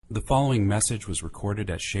The following message was recorded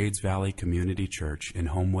at Shades Valley Community Church in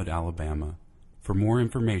Homewood, Alabama. For more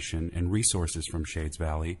information and resources from Shades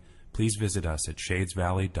Valley, please visit us at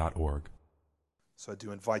shadesvalley.org. So I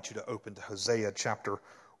do invite you to open to Hosea chapter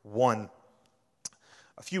 1.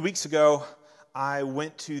 A few weeks ago, I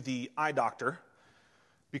went to the eye doctor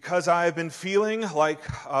because I've been feeling like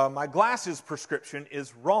my glasses prescription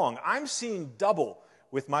is wrong. I'm seeing double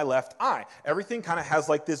with my left eye. Everything kind of has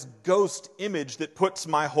like this ghost image that puts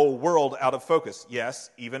my whole world out of focus. Yes,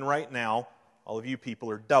 even right now, all of you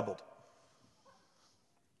people are doubled.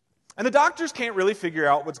 And the doctors can't really figure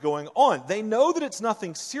out what's going on. They know that it's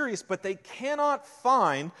nothing serious, but they cannot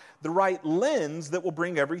find the right lens that will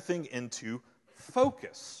bring everything into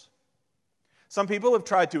focus. Some people have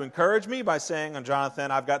tried to encourage me by saying, "Oh, Jonathan,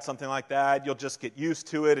 I've got something like that. You'll just get used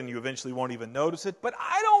to it and you eventually won't even notice it." But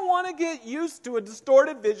I don't want to get used to a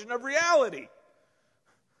distorted vision of reality.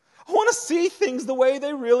 I want to see things the way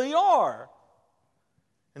they really are.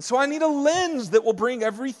 And so I need a lens that will bring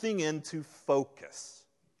everything into focus.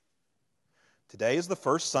 Today is the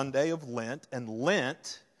first Sunday of Lent, and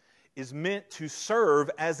Lent is meant to serve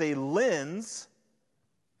as a lens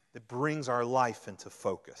that brings our life into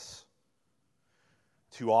focus.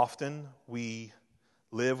 Too often we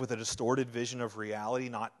live with a distorted vision of reality,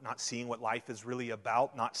 not seeing what life is really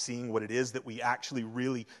about, not seeing what it is that we actually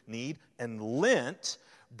really need. And Lent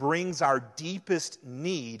brings our deepest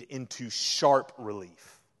need into sharp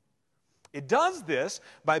relief. It does this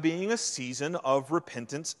by being a season of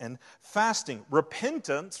repentance and fasting.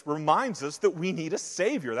 Repentance reminds us that we need a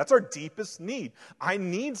Savior. That's our deepest need. I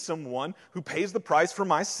need someone who pays the price for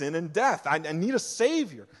my sin and death. I need a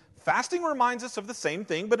Savior. Fasting reminds us of the same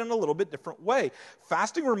thing, but in a little bit different way.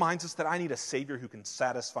 Fasting reminds us that I need a Savior who can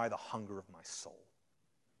satisfy the hunger of my soul.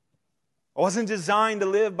 I wasn't designed to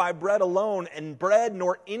live by bread alone, and bread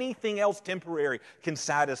nor anything else temporary can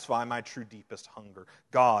satisfy my true deepest hunger.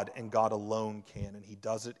 God and God alone can, and He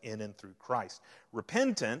does it in and through Christ.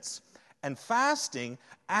 Repentance and fasting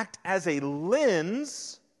act as a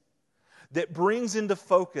lens that brings into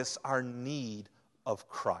focus our need of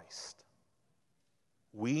Christ.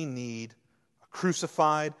 We need a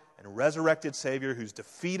crucified and resurrected Savior who's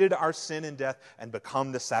defeated our sin and death and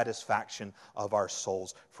become the satisfaction of our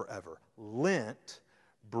souls forever. Lent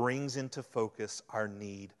brings into focus our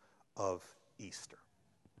need of Easter.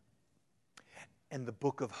 And the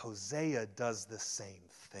book of Hosea does the same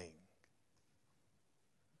thing.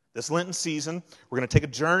 This Lenten season, we're going to take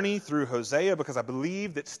a journey through Hosea because I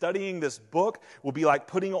believe that studying this book will be like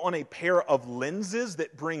putting on a pair of lenses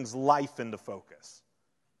that brings life into focus.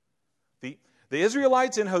 The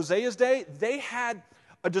Israelites in Hosea's day, they had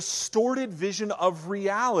a distorted vision of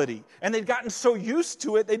reality. And they'd gotten so used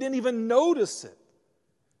to it, they didn't even notice it.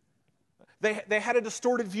 They had a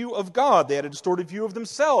distorted view of God. They had a distorted view of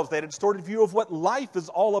themselves. They had a distorted view of what life is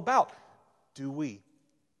all about. Do we?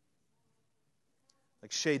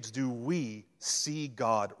 Like Shades, do we see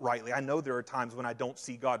God rightly? I know there are times when I don't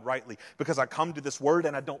see God rightly because I come to this word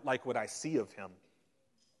and I don't like what I see of Him.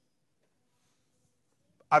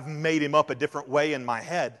 I've made Him up a different way in my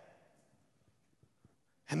head.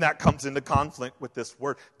 And that comes into conflict with this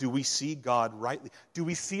word. Do we see God rightly? Do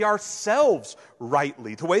we see ourselves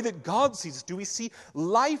rightly? The way that God sees us. Do we see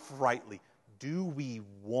life rightly? Do we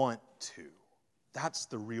want to? That's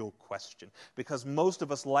the real question. Because most of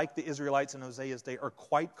us, like the Israelites in Hosea's day, are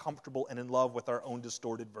quite comfortable and in love with our own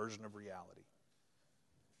distorted version of reality.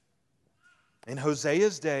 In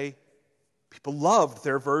Hosea's day, people loved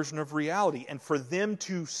their version of reality, and for them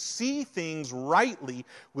to see things rightly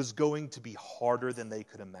was going to be harder than they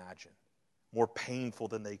could imagine, more painful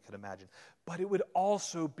than they could imagine. But it would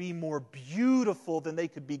also be more beautiful than they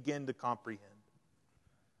could begin to comprehend.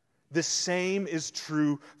 The same is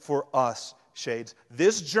true for us, Shades.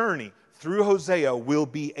 This journey through Hosea will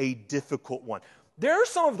be a difficult one. There are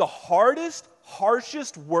some of the hardest,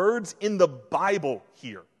 harshest words in the Bible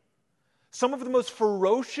here. Some of the most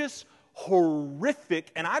ferocious,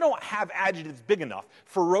 horrific, and I don't have adjectives big enough,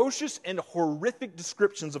 ferocious and horrific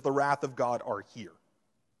descriptions of the wrath of God are here.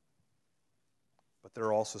 But there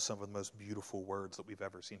are also some of the most beautiful words that we've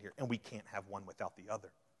ever seen here, and we can't have one without the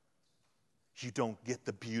other. You don't get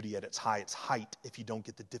the beauty at its highest height if you don't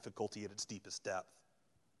get the difficulty at its deepest depth.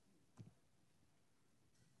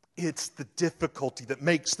 It's the difficulty that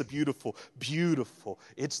makes the beautiful beautiful.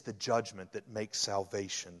 It's the judgment that makes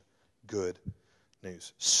salvation good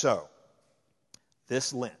news. So,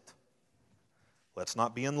 this Lent, let's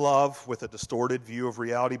not be in love with a distorted view of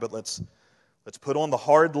reality, but let's put on the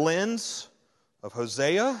hard lens of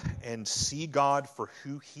Hosea and see God for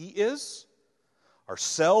who He is,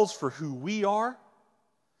 ourselves for who we are,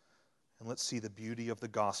 and let's see the beauty of the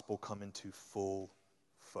gospel come into full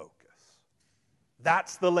focus.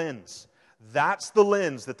 That's the lens. That's the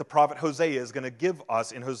lens that the prophet Hosea is going to give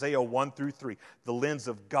us in Hosea 1 through 3. The lens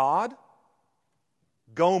of God,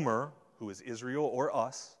 Gomer, who is Israel or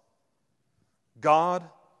us, God,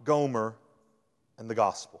 Gomer, and the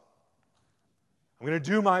gospel. I'm going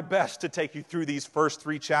to do my best to take you through these first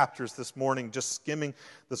 3 chapters this morning, just skimming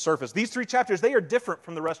the surface. These 3 chapters, they are different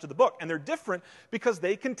from the rest of the book, and they're different because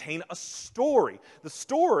they contain a story. The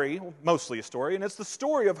story, mostly a story, and it's the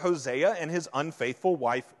story of Hosea and his unfaithful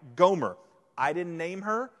wife, Gomer. I didn't name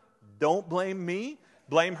her. Don't blame me.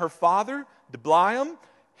 Blame her father, Diblaim.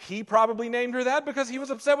 He probably named her that because he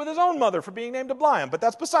was upset with his own mother for being named Diblaim, but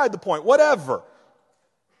that's beside the point. Whatever.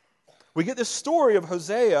 We get this story of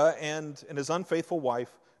Hosea and his unfaithful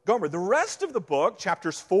wife, Gomer. The rest of the book,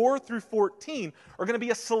 chapters 4 through 14, are going to be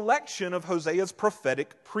a selection of Hosea's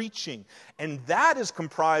prophetic preaching. And that is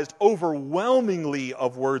comprised overwhelmingly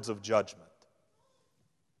of words of judgment.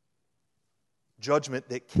 Judgment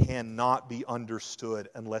that cannot be understood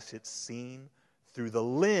unless it's seen through the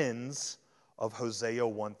lens of Hosea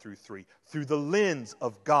 1 through 3. Through the lens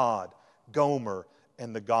of God, Gomer,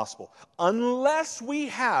 and the gospel. Unless we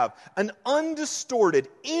have an undistorted,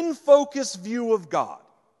 in-focus view of God,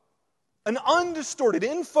 an undistorted,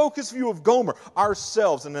 in-focus view of Gomer,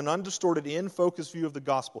 ourselves, and an undistorted, in-focus view of the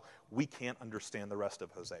gospel, we can't understand the rest of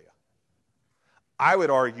Hosea. I would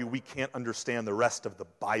argue we can't understand the rest of the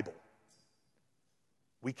Bible.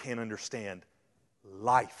 We can't understand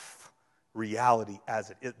life, reality as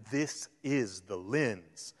it is. This is the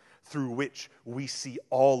lens through which we see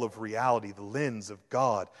all of reality, the lens of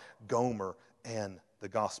God, Gomer, and the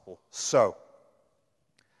gospel. So,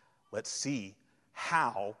 let's see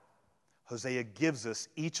how Hosea gives us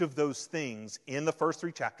each of those things in the first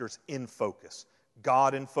 3 chapters in focus.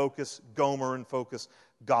 God in focus, Gomer in focus,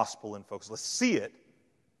 gospel in focus. Let's see it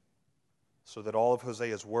so that all of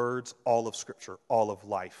Hosea's words, all of Scripture, all of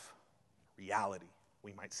life, reality,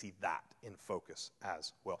 we might see that in focus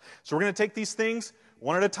as well. So we're going to take these things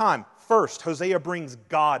one at a time. First, Hosea brings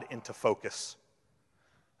God into focus.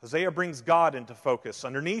 Hosea brings God into focus.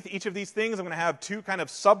 Underneath each of these things, I'm going to have 2 kind of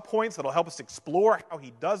subpoints that will help us explore how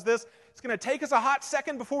he does this. It's going to take us a hot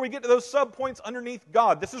second before we get to those subpoints underneath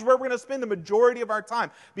God. This is where we're going to spend the majority of our time,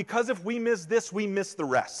 because if we miss this, we miss the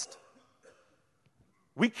rest.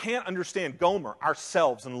 We can't understand Gomer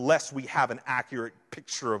ourselves unless we have an accurate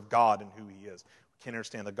picture of God and who he is. We can't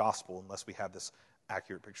understand the gospel unless we have this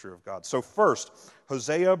accurate picture of God. So first,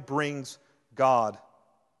 Hosea brings God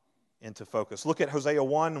into focus. Look at Hosea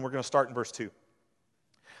 1, and we're going to start in verse 2. It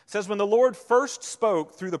says, when the Lord first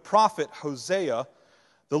spoke through the prophet Hosea,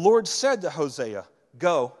 the Lord said to Hosea,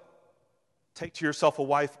 go, take to yourself a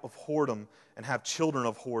wife of whoredom and have children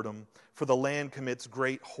of whoredom, for the land commits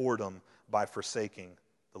great whoredom by forsaking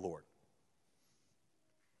the Lord.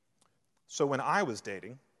 So when I was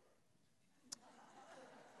dating,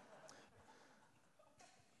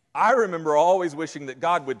 I remember always wishing that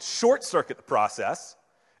God would short-circuit the process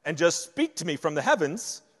and just speak to me from the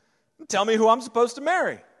heavens and tell me who I'm supposed to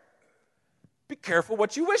marry. Be careful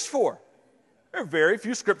what you wish for. There are very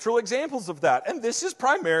few scriptural examples of that, and this is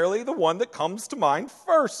primarily the one that comes to mind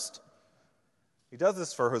first. He does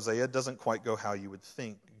this for Hosea. It doesn't quite go how you would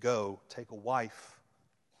think. Go, take a wife.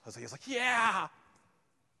 Hosea's like, yeah!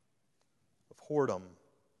 Of whoredom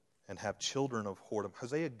and have children of whoredom.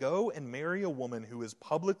 Hosea, go and marry a woman who is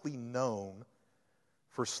publicly known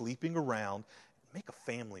for sleeping around. Make a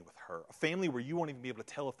family with her. A family where you won't even be able to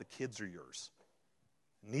tell if the kids are yours.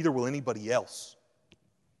 Neither will anybody else.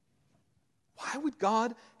 Why would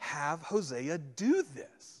God have Hosea do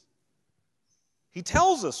this? He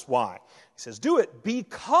tells us why. He says, do it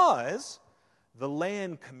because the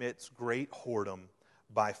land commits great whoredom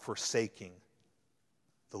by forsaking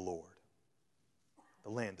the Lord. The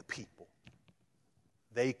land, the people.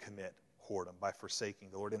 They commit whoredom by forsaking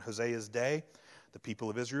the Lord. In Hosea's day, the people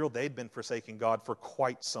of Israel, they'd been forsaking God for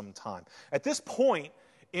quite some time. At this point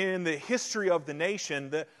in the history of the nation,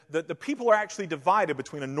 the people are actually divided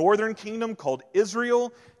between a northern kingdom called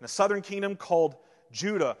Israel and a southern kingdom called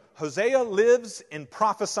Judah. Hosea lives and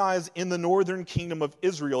prophesies in the northern kingdom of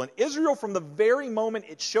Israel. And Israel, from the very moment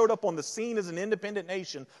it showed up on the scene as an independent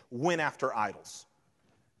nation, went after idols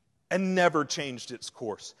and never changed its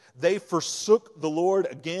course. They forsook the Lord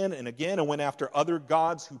again and again and went after other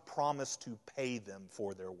gods who promised to pay them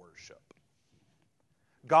for their worship.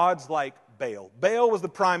 Gods like Baal. Baal was the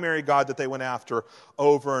primary god that they went after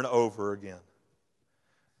over and over again.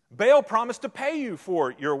 Baal promised to pay you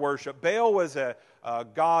for your worship. Baal was a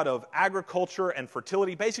god of agriculture and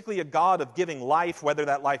fertility, basically a god of giving life, whether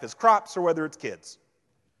that life is crops or whether it's kids.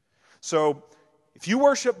 So, if you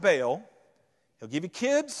worship Baal, he'll give you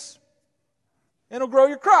kids, and he'll grow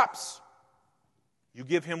your crops. You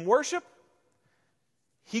give him worship,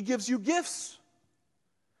 he gives you gifts.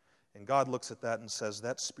 And God looks at that and says,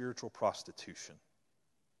 that's spiritual prostitution.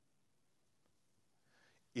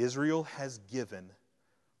 Israel has given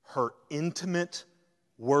her intimate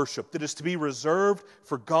worship that is to be reserved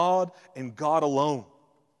for God and God alone.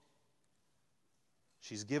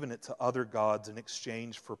 She's given it to other gods in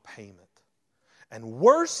exchange for payment. And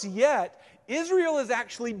worse yet, Israel is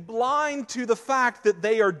actually blind to the fact that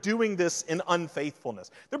they are doing this in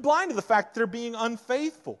unfaithfulness. They're blind to the fact that they're being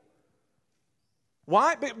unfaithful.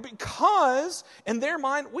 Why? Because in their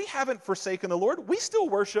mind, we haven't forsaken the Lord. We still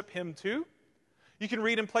worship Him too. You can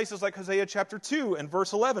read in places like Hosea chapter 2 and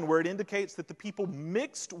verse 11, where it indicates that the people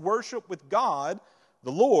mixed worship with God,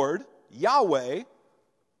 the Lord, Yahweh,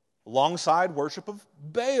 alongside worship of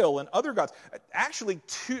Baal and other gods. Actually,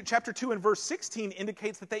 chapter 2 and verse 16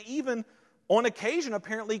 indicates that they even, on occasion,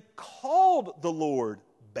 apparently called the Lord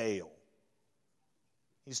Baal.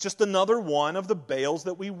 He's just another one of the Baals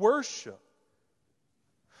that we worship.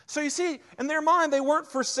 So you see, in their mind, they weren't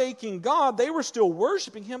forsaking God. They were still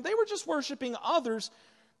worshiping Him. They were just worshiping others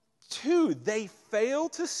too. They fail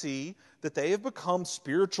to see that they have become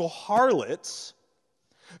spiritual harlots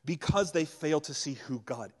because they fail to see who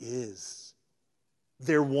God is.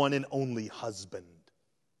 Their one and only husband.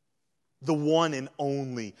 The one and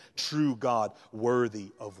only true God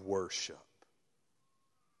worthy of worship.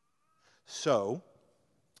 So,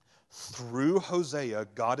 through Hosea,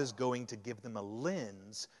 God is going to give them a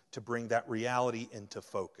lens to bring that reality into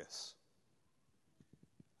focus.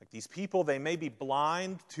 Like these people, they may be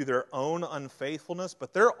blind to their own unfaithfulness,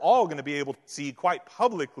 but they're all going to be able to see quite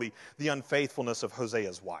publicly the unfaithfulness of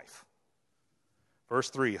Hosea's wife. Verse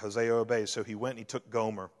 3, Hosea obeys, so he went and he took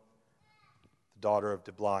Gomer, the daughter of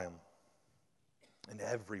Diblaim. And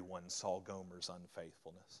everyone saw Gomer's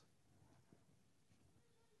unfaithfulness.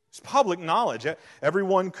 It's public knowledge.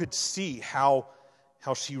 Everyone could see how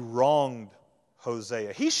she wronged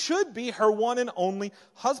Hosea. He should be her one and only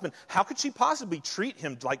husband. How could she possibly treat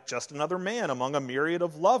him like just another man among a myriad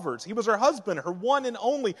of lovers? He was her husband, her one and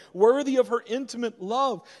only, worthy of her intimate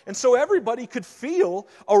love. And so everybody could feel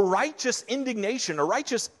a righteous indignation, a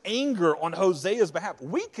righteous anger on Hosea's behalf.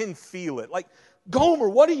 We can feel it. Like, Gomer,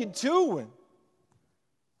 what are you doing?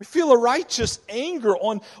 We feel a righteous anger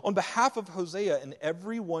on behalf of Hosea, and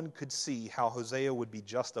everyone could see how Hosea would be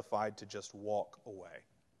justified to just walk away.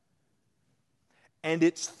 And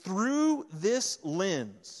it's through this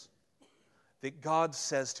lens that God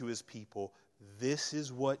says to His people, this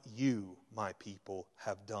is what you, my people,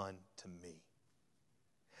 have done to me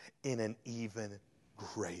in an even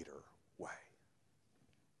greater way.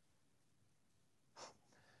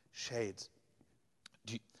 Shades,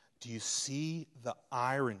 do you see the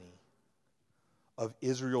irony of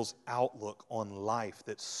Israel's outlook on life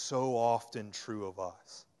that's so often true of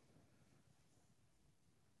us?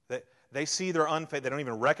 They see their unfaith. They don't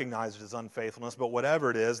even recognize it as unfaithfulness, but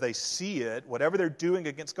whatever it is, they see it. Whatever they're doing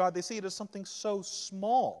against God, they see it as something so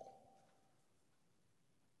small.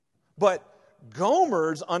 But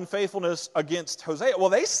Gomer's unfaithfulness against Hosea, well,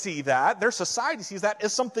 they see that. Their society sees that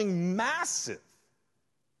as something massive.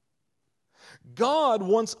 God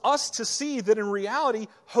wants us to see that in reality,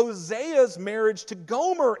 Hosea's marriage to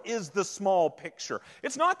Gomer is the small picture.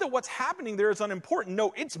 It's not that what's happening there is unimportant.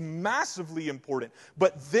 No, it's massively important.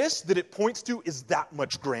 But this that it points to is that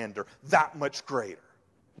much grander, that much greater.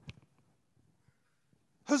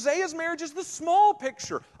 Hosea's marriage is the small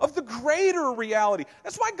picture of the greater reality.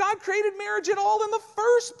 That's why God created marriage at all in the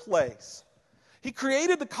first place. He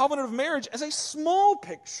created the covenant of marriage as a small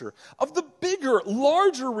picture of the bigger,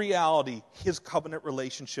 larger reality, His covenant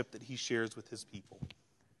relationship that He shares with His people.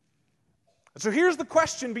 And so here's the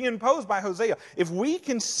question being posed by Hosea. If we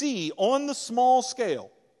can see on the small scale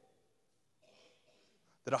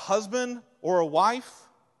that a husband or a wife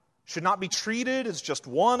should not be treated as just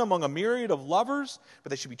one among a myriad of lovers, but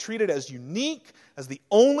they should be treated as unique, as the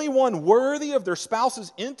only one worthy of their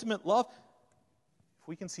spouse's intimate love, if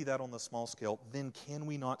we can see that on the small scale, then can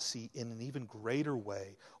we not see in an even greater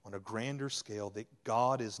way, on a grander scale, that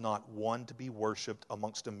God is not one to be worshipped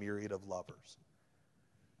amongst a myriad of lovers?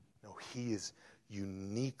 No, He is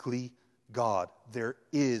uniquely God. There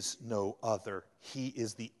is no other. He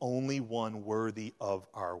is the only one worthy of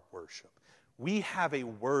our worship. We have a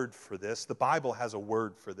word for this. The Bible has a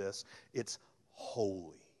word for this. It's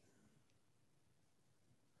holy.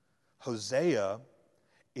 Hosea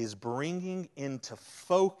is bringing into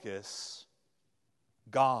focus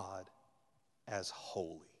God as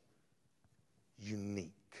holy,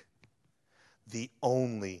 unique, the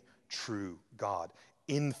only true God,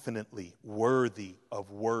 infinitely worthy of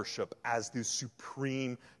worship as the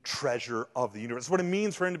supreme treasure of the universe. That's what it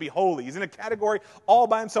means for him to be holy. He's in a category all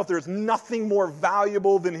by himself. There is nothing more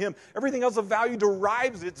valuable than him. Everything else of value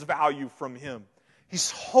derives its value from him. He's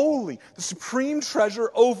holy, the supreme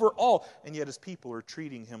treasure over all. And yet his people are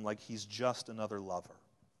treating him like he's just another lover,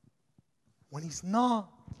 when he's not.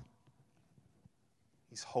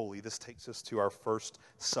 He's holy. This takes us to our first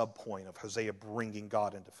subpoint of Hosea bringing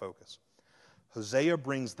God into focus. Hosea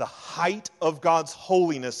brings the height of God's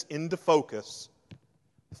holiness into focus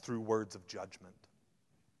through words of judgment.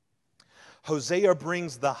 Hosea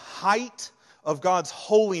brings the height of God's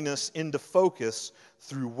holiness into focus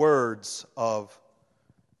through words of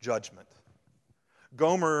judgment.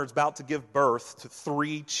 Gomer is about to give birth to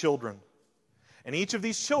 3 children. And each of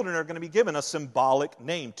these children are going to be given a symbolic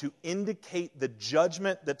name to indicate the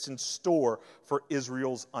judgment that's in store for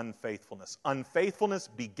Israel's unfaithfulness. Unfaithfulness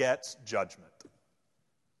begets judgment.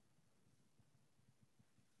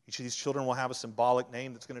 Each of these children will have a symbolic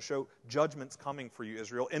name that's going to show judgment's coming for you,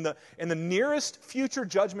 Israel. In the nearest future,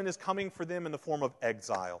 judgment is coming for them in the form of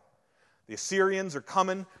exile. The Assyrians are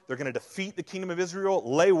coming. They're going to defeat the kingdom of Israel,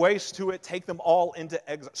 lay waste to it, take them all into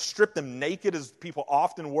exile, strip them naked as people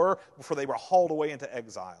often were before they were hauled away into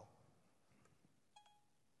exile.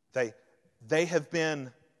 They have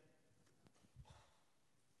been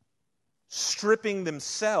stripping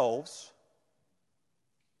themselves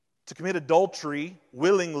to commit adultery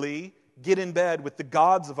willingly, get in bed with the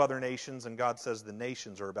gods of other nations, and God says the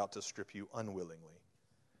nations are about to strip you unwillingly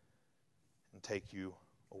and take you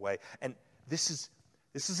away. And this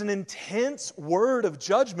is an intense word of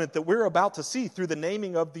judgment that we're about to see through the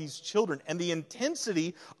naming of these children. And the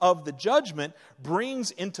intensity of the judgment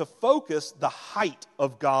brings into focus the height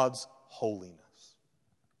of God's holiness.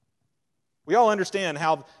 We all understand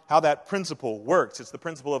how that principle works. It's the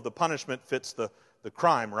principle of the punishment fits the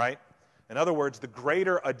crime, right? In other words, the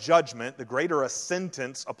greater a judgment, the greater a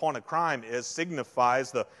sentence upon a crime is,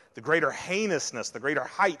 signifies the greater heinousness, the greater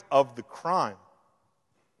height of the crime.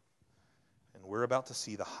 We're about to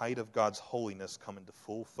see the height of God's holiness come into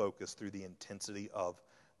full focus through the intensity of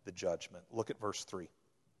the judgment. Look at verse 3.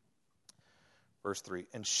 Verse 3.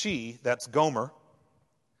 And she, that's Gomer,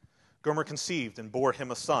 conceived and bore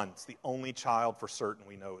him a son. It's the only child for certain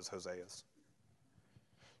we know is Hosea's.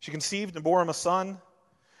 She conceived and bore him a son,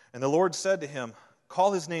 and the Lord said to him,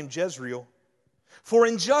 call his name Jezreel, for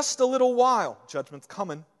in just a little while, judgment's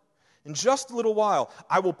coming, in just a little while,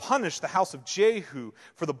 I will punish the house of Jehu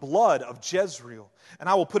for the blood of Jezreel, and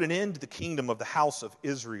I will put an end to the kingdom of the house of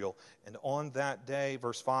Israel. And on that day,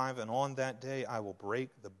 verse 5, and on that day I will break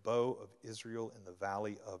the bow of Israel in the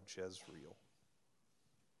valley of Jezreel.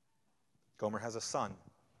 Gomer has a son,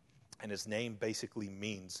 and his name basically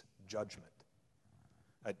means judgment.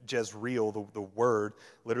 Jezreel, the word,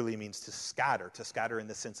 literally means to scatter in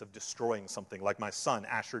the sense of destroying something, like my son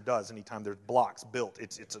Asher does anytime there's blocks built.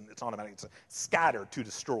 It's automatic. It's a scatter to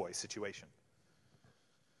destroy situation.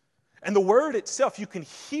 And the word itself, you can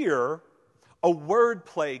hear a word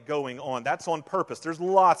play going on. That's on purpose. There's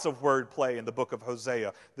lots of word play in the book of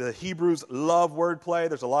Hosea. The Hebrews love word play.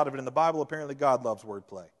 There's a lot of it in the Bible. Apparently God loves word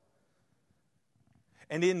play.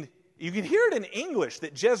 And you can hear it in English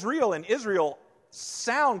that Jezreel and Israel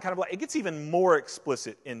sound kind of like, it gets even more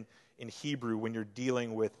explicit in Hebrew when you're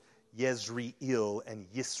dealing with Yezreel and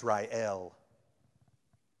Yisrael.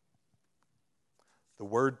 The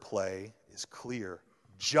wordplay is clear.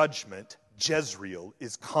 Judgment, Jezreel,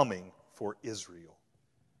 is coming for Israel.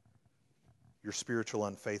 Your spiritual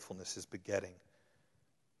unfaithfulness is begetting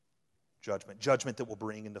judgment. Judgment that will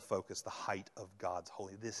bring into focus the height of God's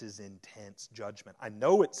holiness. This is intense judgment. I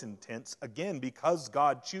know it's intense, again, because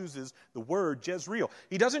God chooses the word Jezreel.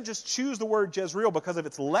 He doesn't just choose the word Jezreel because of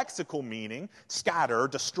its lexical meaning, scatter,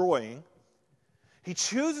 destroying. He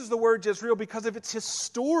chooses the word Jezreel because of its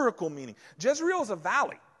historical meaning. Jezreel is a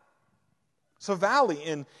valley. It's a valley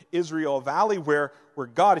in Israel, a valley where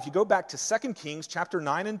God, if you go back to 2 Kings chapter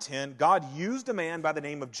 9 and 10, God used a man by the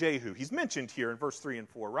name of Jehu. He's mentioned here in verse 3 and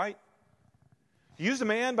 4, right? He used a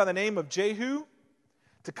man by the name of Jehu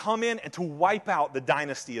to come in and to wipe out the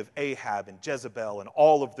dynasty of Ahab and Jezebel and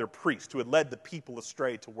all of their priests who had led the people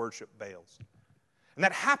astray to worship Baals. And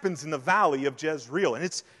that happens in the valley of Jezreel, and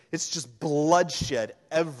it's just bloodshed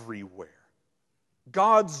everywhere.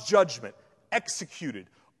 God's judgment executed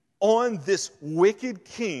on this wicked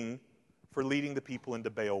king for leading the people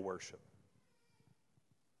into Baal worship.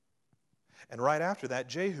 And right after that,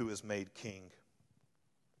 Jehu is made king.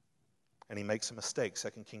 And he makes a mistake.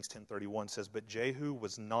 2 Kings 10:31 says, "But Jehu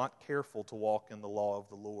was not careful to walk in the law of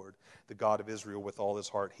the Lord, the God of Israel, with all his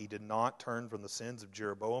heart. He did not turn from the sins of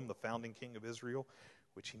Jeroboam, the founding king of Israel,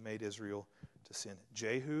 which he made Israel to sin."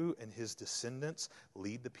 Jehu and his descendants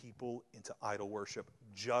lead the people into idol worship,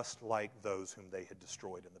 just like those whom they had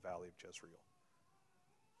destroyed in the valley of Jezreel.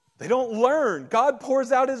 They don't learn. God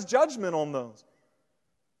pours out his judgment on those.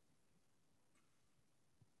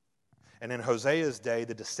 And in Hosea's day,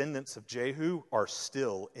 the descendants of Jehu are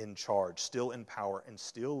still in charge, still in power, and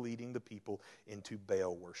still leading the people into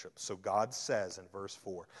Baal worship. So God says in verse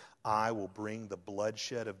 4, "I will bring the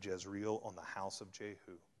bloodshed of Jezreel on the house of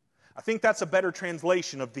Jehu." I think that's a better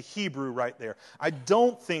translation of the Hebrew right there. I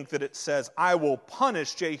don't think that it says, "I will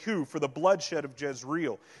punish Jehu for the bloodshed of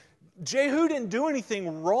Jezreel." Jehu didn't do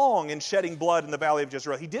anything wrong in shedding blood in the valley of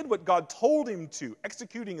Jezreel. He did what God told him to,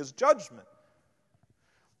 executing his judgment.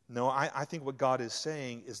 No, I think what God is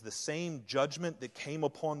saying is the same judgment that came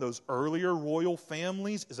upon those earlier royal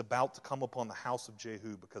families is about to come upon the house of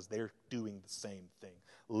Jehu, because they're doing the same thing,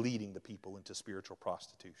 leading the people into spiritual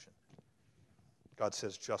prostitution. God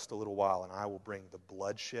says, "Just a little while, and I will bring the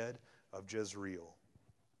bloodshed of Jezreel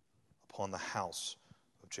upon the house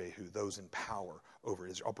of Jehu," those in power over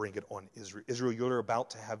Israel. I'll bring it on Israel. Israel, you're about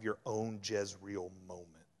to have your own Jezreel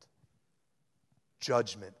moment.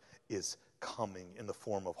 Judgment is coming in the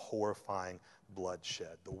form of horrifying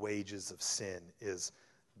bloodshed. The wages of sin is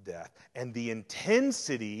death. And the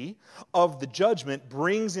intensity of the judgment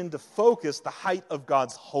brings into focus the height of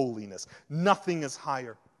God's holiness. Nothing is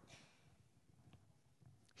higher.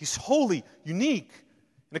 He's holy, unique,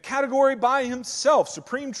 in a category by himself,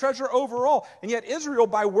 supreme treasure over all. And yet Israel,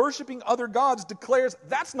 by worshiping other gods, declares,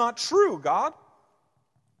 "That's not true, God."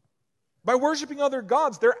 By worshiping other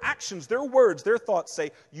gods, their actions, their words, their thoughts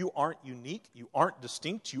say, "You aren't unique, you aren't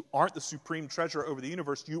distinct, you aren't the supreme treasure over the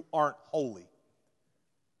universe, you aren't holy."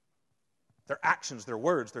 Their actions, their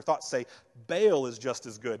words, their thoughts say, "Baal is just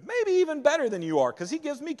as good, maybe even better than you are, because he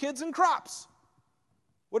gives me kids and crops.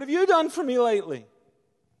 What have you done for me lately?"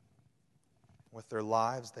 With their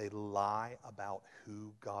lives, they lie about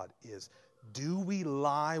who God is. Do we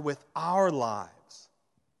lie with our lives?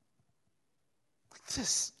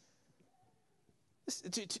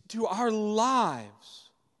 Do our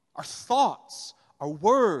lives, our thoughts, our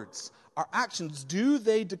words, our actions, do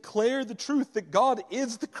they declare the truth that God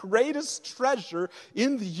is the greatest treasure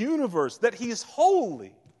in the universe, that he is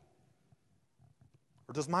holy?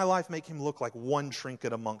 Or does my life make him look like one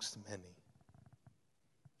trinket amongst many?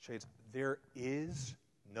 Shades, there is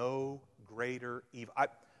no greater evil.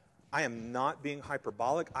 I am not being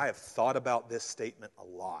hyperbolic. I have thought about this statement a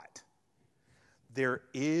lot. There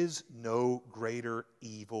is no greater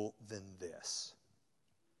evil than this,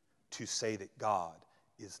 to say that God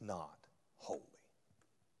is not holy.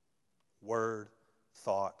 Word,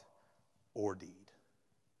 thought, or deed.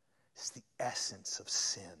 It's the essence of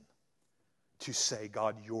sin to say,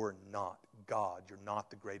 "God, you're not God. You're not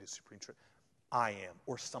the greatest supreme truth. I am,"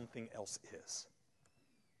 or something else is.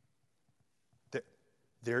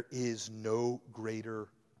 There is no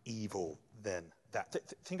greater evil than that.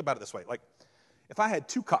 Think about it this way. Like, if I had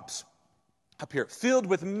 2 cups up here filled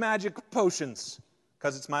with magic potions,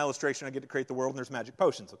 because it's my illustration, I get to create the world and there's magic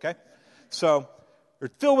potions, okay? So they're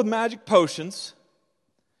filled with magic potions,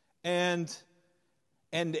 and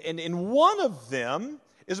in one of them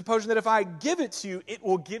is a potion that if I give it to you, it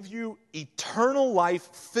will give you eternal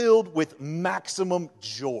life filled with maximum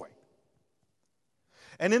joy.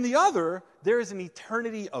 And in the other, there is an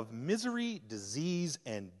eternity of misery, disease,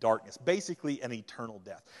 and darkness. Basically, an eternal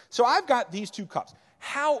death. So I've got these 2 cups.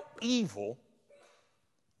 How evil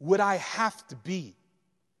would I have to be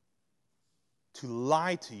to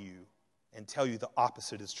lie to you and tell you the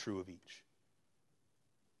opposite is true of each?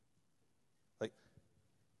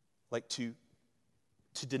 Like to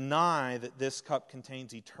deny that this cup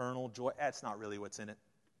contains eternal joy, that's not really what's in it.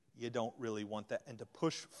 You don't really want that. And to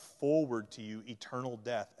push forward to you eternal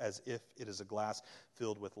death as if it is a glass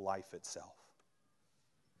filled with life itself.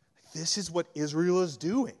 This is what Israel is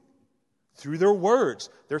doing. Through their words,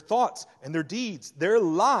 their thoughts, and their deeds, their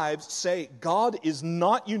lives say God is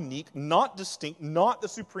not unique, not distinct, not the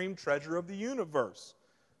supreme treasure of the universe.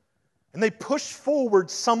 And they push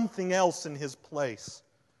forward something else in his place.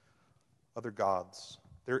 Other gods.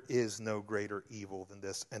 There is no greater evil than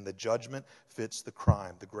this, and the judgment fits the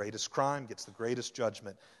crime. The greatest crime gets the greatest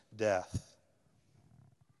judgment, death.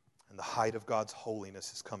 And the height of God's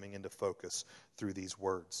holiness is coming into focus through these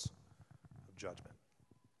words of judgment.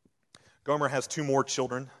 Gomer has 2 more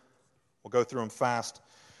children. We'll go through them fast.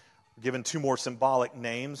 We're given 2 more symbolic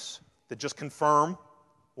names that just confirm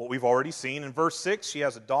what we've already seen. In verse 6, she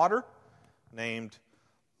has a daughter named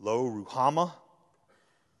Lo-Ruhamah.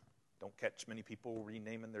 Don't catch many people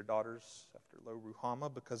renaming their daughters after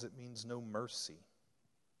Lo-Ruhamah because it means no mercy.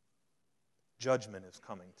 Judgment is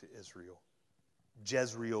coming to Israel.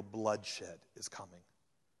 Jezreel bloodshed is coming,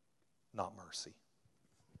 not mercy.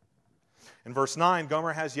 In verse 9,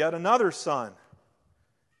 Gomer has yet another son.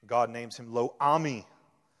 God names him Lo-Ami,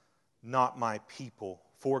 not my people.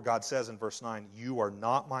 For God says in verse 9, you are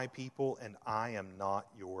not my people, and I am not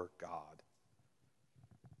your God.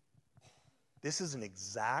 This is an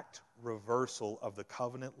exact reversal of the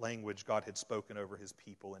covenant language God had spoken over his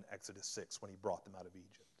people in Exodus 6 when he brought them out of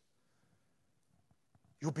Egypt.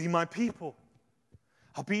 You'll be my people.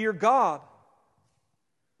 I'll be your God.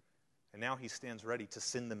 And now he stands ready to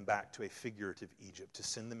send them back to a figurative Egypt, to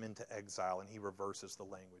send them into exile, and he reverses the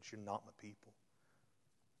language. You're not my people.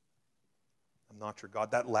 I'm not your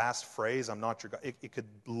God. That last phrase, I'm not your God, it could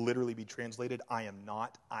literally be translated, I am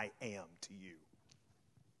not, I am to you.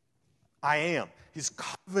 I am. His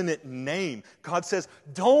covenant name. God says,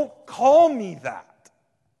 don't call me that.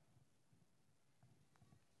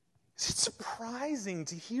 Is it surprising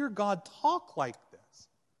to hear God talk like this?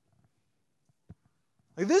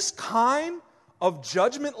 Like this kind of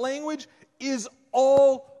judgment language is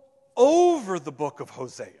all over the book of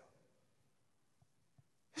Hosea.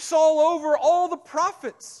 It's all over all the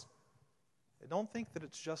prophets. I don't think that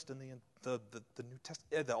it's just in the New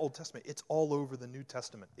Testament, the Old Testament. It's all over the New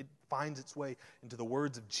Testament. It finds its way into the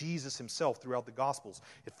words of Jesus himself throughout the Gospels.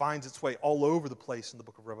 It finds its way all over the place in the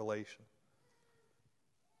book of Revelation.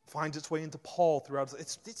 It finds its way into Paul throughout.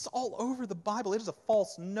 It's all over the Bible. It is a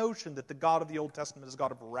false notion that the God of the Old Testament is a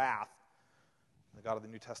God of wrath. And the God of the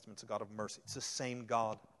New Testament is a God of mercy. It's the same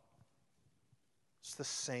God. It's the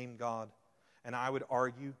same God. And I would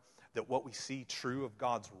argue that what we see true of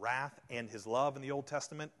God's wrath and his love in the Old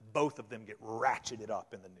Testament, both of them get ratcheted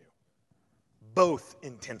up in the New. Both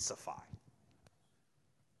intensify.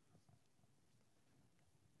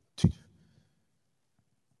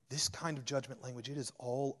 This kind of judgment language, it is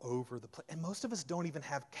all over the place. And most of us don't even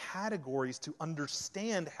have categories to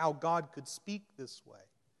understand how God could speak this way.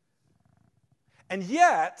 And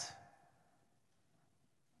yet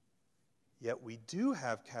we do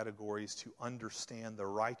have categories to understand the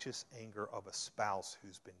righteous anger of a spouse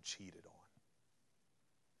who's been cheated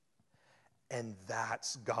on. And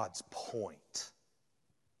that's God's point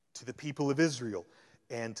to the people of Israel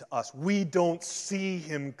and to us. We don't see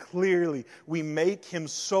him clearly. We make him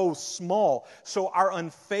so small. So our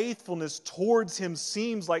unfaithfulness towards him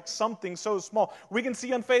seems like something so small. We can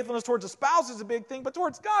see unfaithfulness towards a spouse is a big thing, but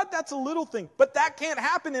towards God, that's a little thing. But that can't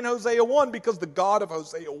happen in Hosea 1 because the God of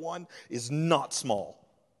Hosea 1 is not small.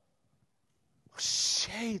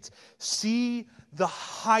 Shades, see the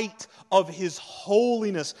height of his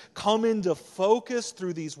holiness come into focus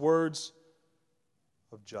through these words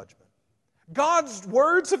of judgment. God's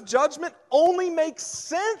words of judgment only make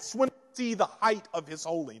sense when we see the height of his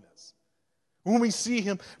holiness. When we see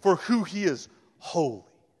him for who he is, holy.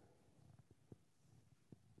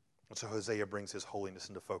 And so Hosea brings his holiness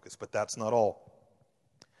into focus, but that's not all.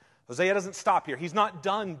 Hosea doesn't stop here. He's not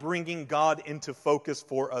done bringing God into focus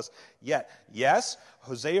for us yet. Yes,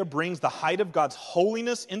 Hosea brings the height of God's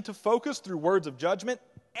holiness into focus through words of judgment,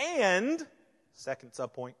 and, second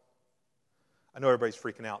subpoint, I know everybody's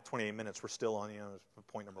freaking out. 28 minutes, we're still on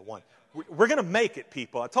point number 1. We're going to make it,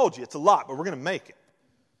 people. I told you, it's a lot, but we're going to make it.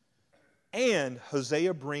 And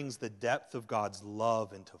Hosea brings the depth of God's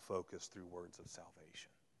love into focus through words of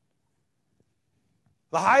salvation.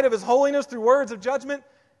 The height of his holiness through words of judgment,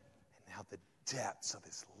 and now the depths of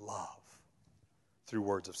his love through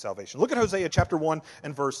words of salvation. Look at Hosea chapter 1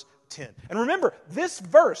 and verse 10. And remember, this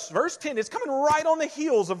verse 10, is coming right on the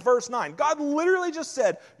heels of verse 9. God literally just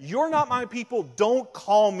said, you're not my people, don't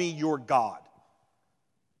call me your God.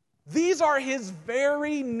 These are his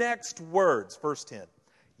very next words, verse 10.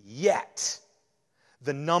 Yet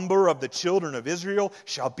the number of the children of Israel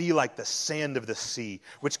shall be like the sand of the sea,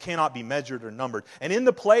 which cannot be measured or numbered. And in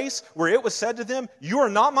the place where it was said to them, you are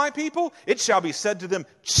not my people, it shall be said to them,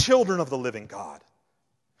 children of the living God.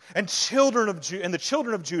 And the children of Judah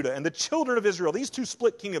and the children of Israel, these two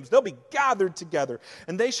split kingdoms, they'll be gathered together,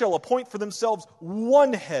 and they shall appoint for themselves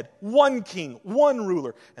one head, one king, one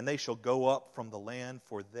ruler, and they shall go up from the land,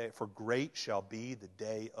 for great shall be the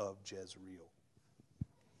day of Jezreel.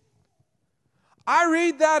 I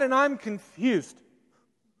read that and I'm confused.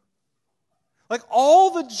 Like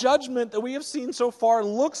all the judgment that we have seen so far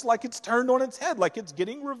looks like it's turned on its head, like it's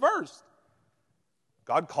getting reversed.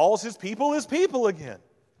 God calls his people again.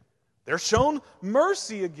 They're shown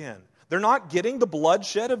mercy again. They're not getting the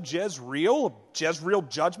bloodshed of Jezreel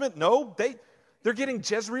judgment. No, They're getting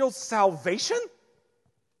Jezreel's salvation?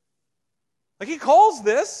 Like he calls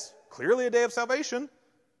this, clearly a day of salvation,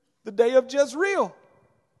 the day of Jezreel.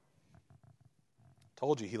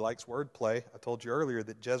 Told you he likes wordplay. I told you earlier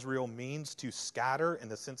that Jezreel means to scatter in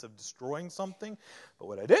the sense of destroying something. But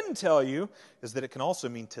what I didn't tell you is that it can also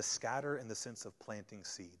mean to scatter in the sense of planting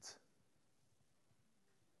seeds.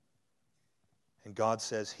 And God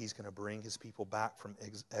says he's going to bring his people back from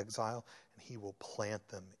exile, and he will plant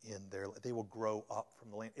them in their land. They will grow up from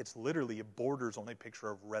the land. It's literally, it borders on a picture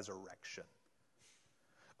of resurrection.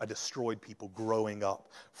 A destroyed people growing up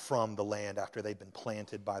from the land after they've been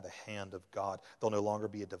planted by the hand of God. They'll no longer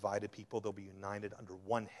be a divided people. They'll be united under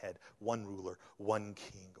one head, one ruler, one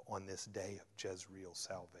king on this day of Jezreel's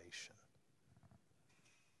salvation.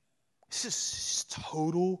 This is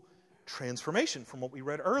total transformation from what we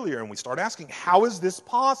read earlier. And we start asking, how is this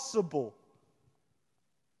possible?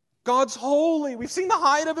 God's holy. We've seen the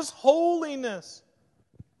height of his holiness.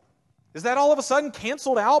 Is that all of a sudden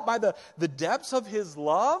canceled out by the depths of his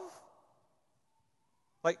love?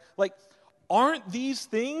 Like, aren't these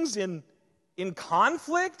things in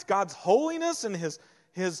conflict? God's holiness and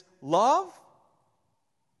his love?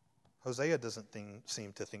 Hosea doesn't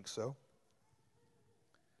seem to think so.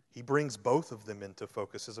 He brings both of them into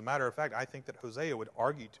focus. As a matter of fact, I think that Hosea would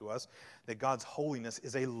argue to us that God's holiness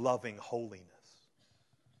is a loving holiness.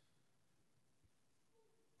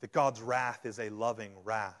 That God's wrath is a loving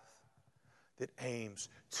wrath that aims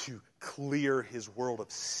to clear his world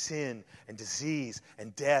of sin and disease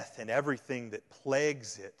and death and everything that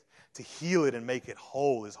plagues it, to heal it and make it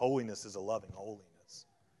whole. His holiness is a loving holiness.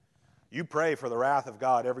 You pray for the wrath of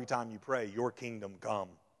God every time you pray, your kingdom come.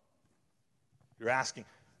 You're asking,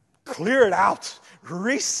 clear it out,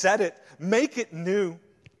 reset it, make it new.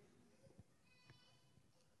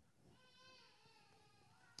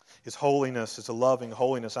 His holiness is a loving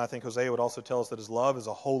holiness. I think Hosea would also tell us that his love is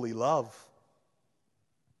a holy love.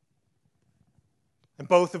 And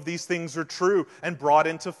both of these things are true and brought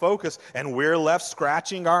into focus. And we're left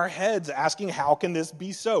scratching our heads, asking, how can this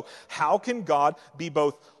be so? How can God be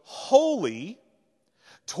both holy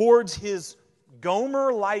towards his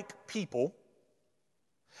Gomer-like people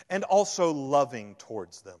and also loving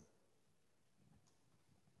towards them?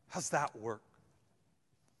 How's that work?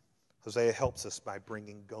 Hosea helps us by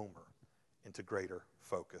bringing Gomer into greater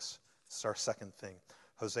focus. This is our second thing.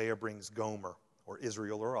 Hosea brings Gomer, or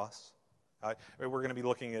Israel, or us. We're going to be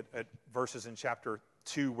looking at verses in chapter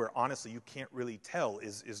 2 where honestly you can't really tell,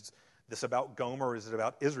 is this about Gomer or is it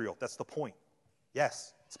about Israel? That's the point.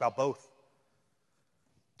 Yes, it's about both.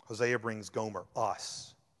 Hosea brings Gomer,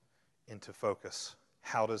 us, into focus.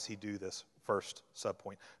 How does he do this? First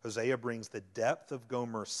subpoint. Hosea brings the depth of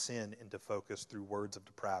Gomer's sin into focus through words of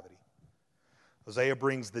depravity. Hosea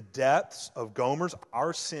brings the depths of Gomer's,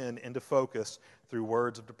 our sin, into focus through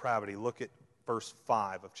words of depravity. Look at verse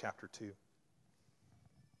 5 of chapter 2.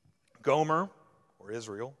 Gomer, or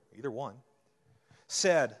Israel, either one,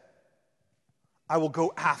 said, I will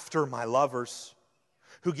go after my lovers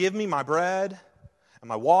who give me my bread and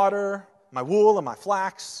my water, my wool and my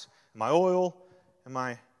flax, and my oil and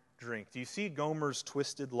my drink. Do you see Gomer's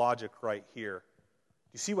twisted logic right here?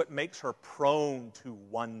 Do you see what makes her prone to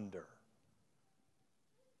wonder?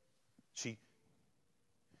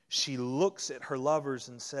 She looks at her lovers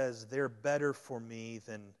and says, they're better for me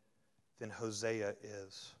than Hosea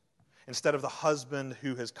is. Instead of the husband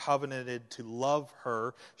who has covenanted to love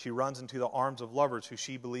her, she runs into the arms of lovers who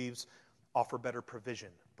she believes offer better provision,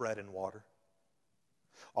 bread and water.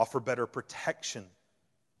 Offer better protection,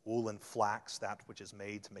 wool and flax, that which is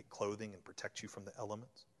made to make clothing and protect you from the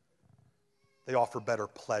elements. They offer better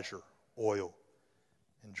pleasure, oil,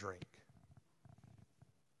 and drink.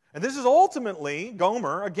 And this is ultimately,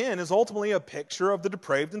 Gomer, again, is ultimately a picture of the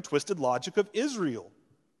depraved and twisted logic of Israel.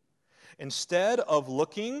 Instead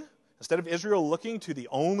of Israel looking to the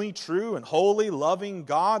only true and holy, loving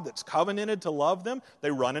God that's covenanted to love them,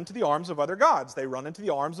 they run into the arms of other gods. They run into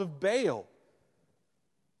the arms of Baal.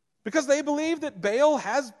 Because they believe that Baal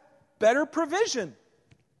has better provision.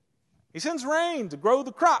 He sends rain to grow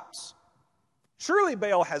the crops. Surely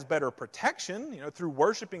Baal has better protection. Through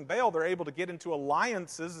worshiping Baal, they're able to get into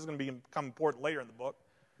alliances. This is going to become important later in the book.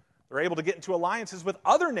 They're able to get into alliances with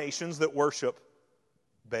other nations that worship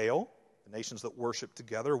Baal. The nations that worship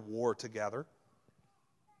together, war together.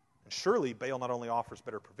 And surely Baal not only offers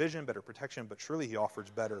better provision, better protection, but surely he offers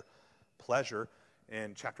better pleasure.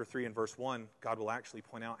 In chapter 3 and verse 1, God will actually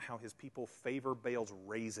point out how his people favor Baal's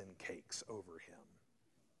raisin cakes over him.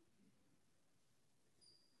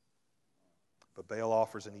 But Baal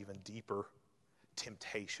offers an even deeper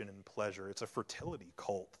temptation and pleasure. It's a fertility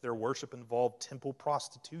cult. Their worship involved temple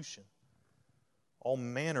prostitution. all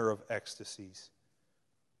manner of ecstasies.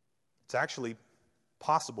 It's actually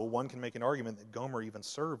possible, one can make an argument, that Gomer even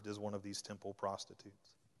served as one of these temple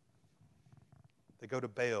prostitutes. They go to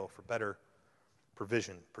Baal for better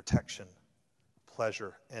provision, protection,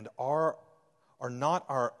 pleasure, and are not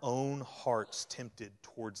our own hearts tempted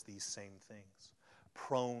towards these same things,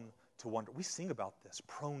 prone to wonder? We sing about this,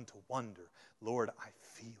 prone to wonder. Lord, I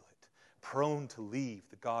feel it. Prone to leave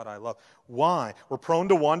the God I love. Why? We're prone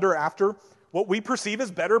to wonder after what we perceive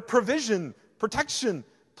as better provision, protection,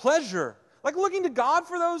 pleasure. Like looking to God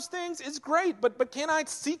for those things is great, but can I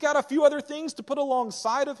seek out a few other things to put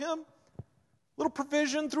alongside of Him? A little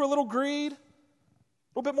provision through a little greed, a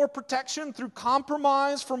little bit more protection through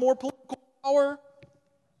compromise for more political power,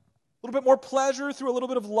 a little bit more pleasure through a little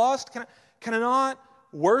bit of lust. Can I not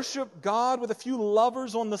worship God with a few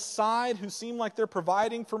lovers on the side who seem like they're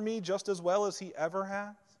providing for me just as well as He ever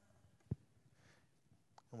has?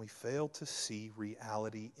 And we fail to see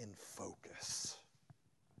reality in focus.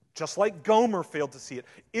 Just like Gomer failed to see it,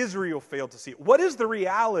 Israel failed to see it. What is the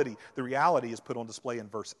reality? The reality is put on display in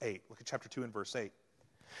verse 8. Look at chapter 2 and verse 8.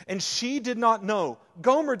 And she did not know.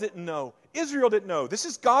 Gomer didn't know. Israel didn't know. This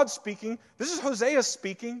is God speaking. This is Hosea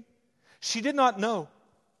speaking. She did not know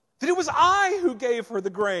that it was I who gave her the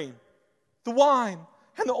grain, the wine,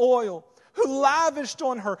 and the oil, who lavished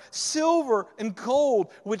on her silver and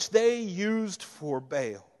gold, which they used for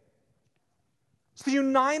Baal. It's the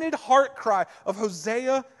united heart cry of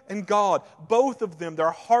Hosea and God. Both of them,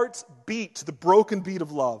 their hearts beat to the broken beat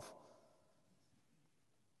of love.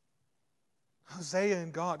 Hosea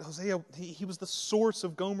and God. Hosea, he was the source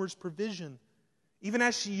of Gomer's provision, even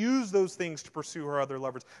as she used those things to pursue her other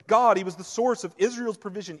lovers. God, He was the source of Israel's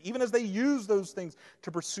provision, even as they used those things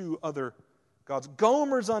to pursue other gods.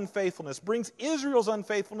 Gomer's unfaithfulness brings Israel's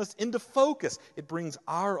unfaithfulness into focus. It brings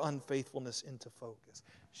our unfaithfulness into focus.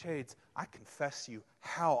 Shades, I confess to you,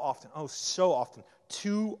 how often, so often,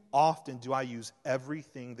 too often do I use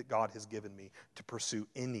everything that God has given me to pursue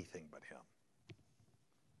anything but Him.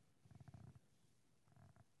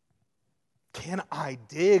 Can I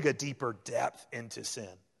dig a deeper depth into sin?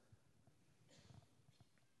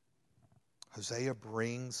 Hosea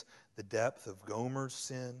brings the depth of Gomer's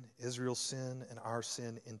sin, Israel's sin, and our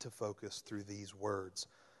sin into focus through these words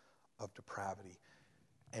of depravity.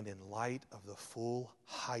 And in light of the full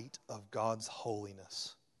height of God's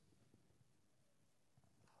holiness,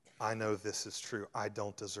 I know this is true. I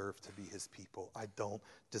don't deserve to be His people. I don't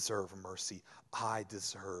deserve mercy. I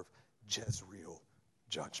deserve Jezreel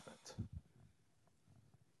judgment.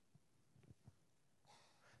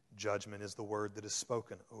 Judgment is the word that is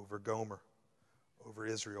spoken over Gomer, over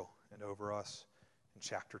Israel, and over us. In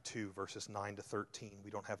chapter 2, verses 9 to 13,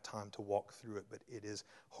 we don't have time to walk through it, but it is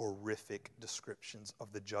horrific descriptions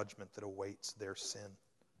of the judgment that awaits their sin.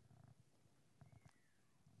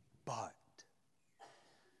 But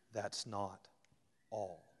that's not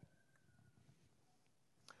all.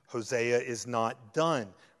 Hosea is not done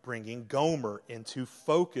bringing Gomer into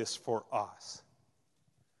focus for us.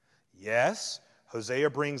 Yes, Hosea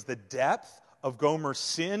brings the depth of Gomer's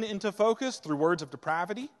sin into focus through words of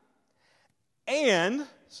depravity. And,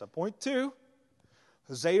 subpoint 2,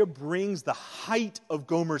 Hosea brings the height of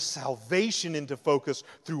Gomer's salvation into focus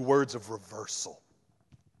through words of reversal.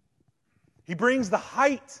 He brings the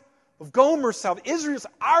height of Gomer's salvation, Israel's,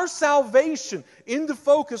 our salvation, into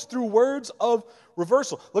focus through words of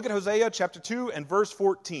reversal. Look at Hosea chapter 2 and verse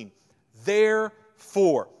 14.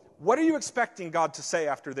 Therefore. What are you expecting God to say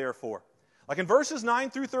after therefore? Like in verses 9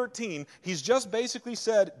 through 13, He's just basically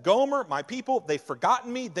said, Gomer, my people, they've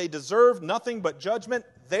forgotten me. They deserve nothing but judgment.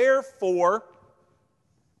 Therefore,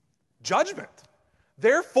 judgment.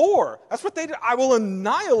 Therefore, that's what they did. I will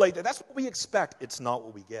annihilate it. That's what we expect. It's not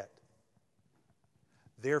what we get.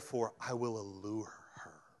 Therefore, I will allure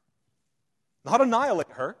her. Not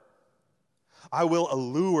annihilate her. I will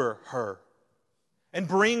allure her and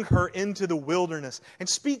bring her into the wilderness and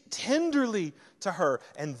speak tenderly to her.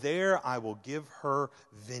 And there I will give her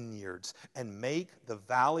vineyards and make the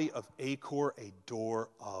valley of Achor a door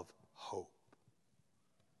of hope.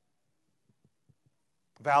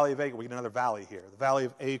 Valley of Achor, we get another valley here. The valley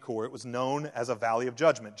of Achor, it was known as a valley of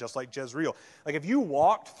judgment, just like Jezreel. Like if you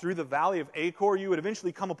walked through the valley of Achor, you would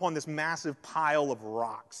eventually come upon this massive pile of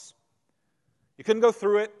rocks. You couldn't go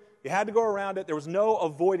through it. You had to go around it. There was no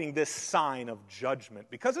avoiding this sign of judgment,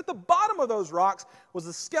 because at the bottom of those rocks was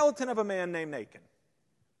the skeleton of a man named Achan,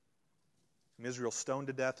 whom Israel stoned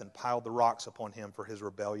to death and piled the rocks upon him for his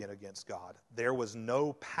rebellion against God. There was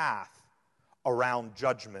no path around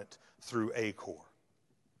judgment through Achor.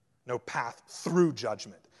 No path through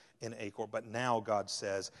judgment in Achor. But now God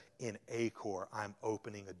says, in Achor, I'm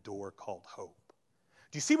opening a door called hope.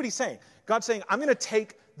 Do you see what he's saying? God's saying, I'm going to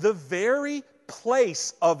take the very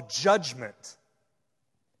place of judgment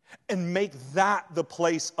and make that the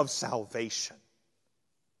place of salvation.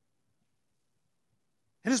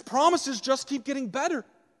 And his promises just keep getting better.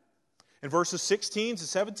 In verses 16 to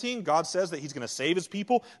 17, God says that he's going to save his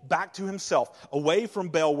people back to himself, away from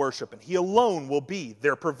Baal worship, and he alone will be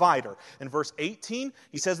their provider. In verse 18,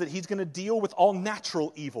 he says that he's going to deal with all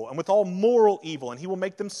natural evil and with all moral evil, and he will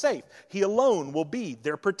make them safe. He alone will be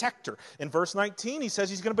their protector. In verse 19, he says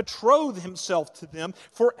he's going to betroth himself to them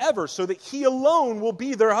forever, so that he alone will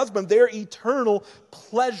be their husband, their eternal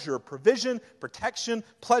pleasure, provision, protection,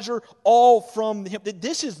 pleasure, all from him.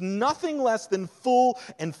 This is nothing less than full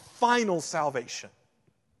and final salvation.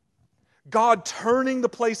 God turning the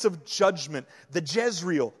place of judgment, the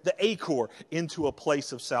Jezreel, the Achor, into a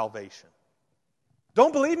place of salvation.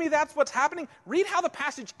 Don't believe me? That's what's happening? Read how the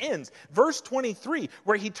passage ends. Verse 23,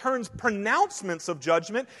 where he turns pronouncements of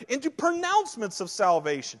judgment into pronouncements of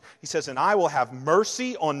salvation. He says, and I will have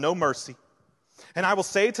mercy on no mercy. And I will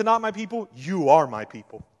say to not my people, you are my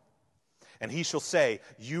people. And he shall say,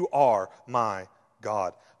 you are my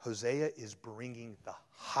God. Hosea is bringing the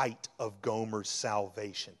height of Gomer's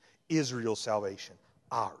salvation, Israel's salvation,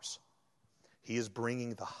 ours. He is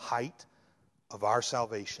bringing the height of our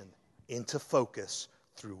salvation into focus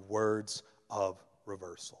through words of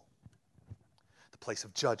reversal. The place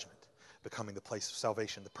of judgment becoming the place of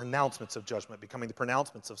salvation, the pronouncements of judgment becoming the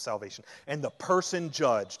pronouncements of salvation, and the person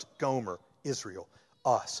judged, Gomer, Israel,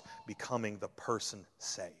 us, becoming the person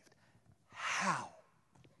saved. How?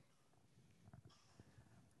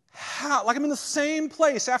 How? Like I'm in the same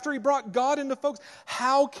place after he brought God into focus.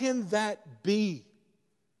 How can that be?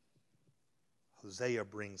 Hosea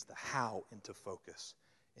brings the how into focus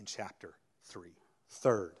in chapter 3.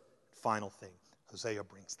 Third, final thing, Hosea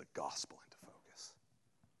brings the gospel into focus.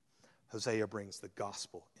 Hosea brings the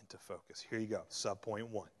gospel into focus. Here you go, subpoint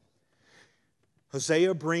 1.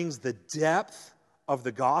 Hosea brings the depth of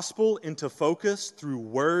the gospel into focus through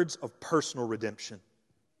words of personal redemption.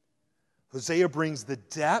 Hosea brings the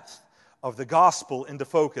depth of the gospel into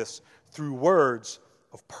focus through words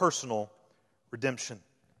of personal redemption.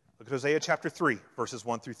 Look at Hosea chapter 3, verses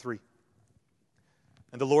 1 through 3.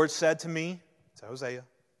 And the Lord said to me, to Hosea,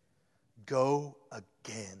 go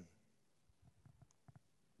again.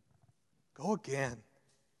 Go again.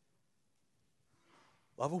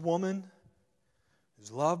 Love a woman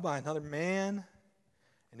who's loved by another man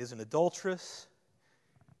and is an adulteress,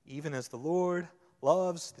 even as the Lord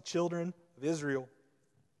loves the children of Israel.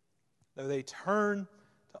 Though they turn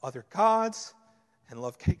to other gods and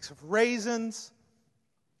love cakes of raisins.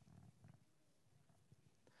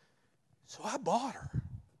 So I bought her.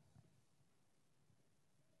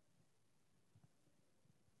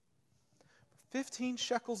 For 15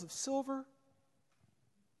 shekels of silver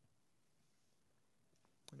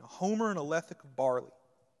and a homer and a lethek of barley.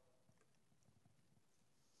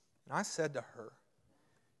 And I said to her,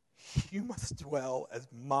 you must dwell as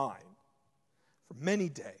mine for many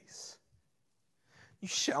days. You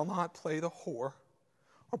shall not play the whore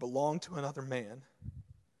or belong to another man.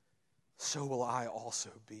 So will I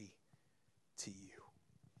also be to you.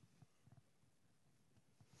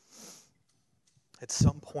 At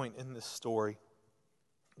some point in this story,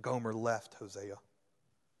 Gomer left Hosea,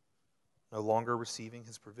 no longer receiving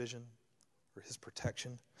his provision or his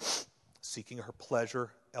protection, seeking her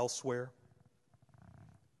pleasure elsewhere.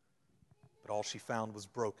 But all she found was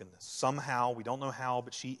brokenness. Somehow, we don't know how,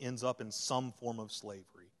 but she ends up in some form of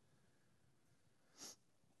slavery.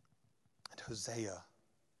 And Hosea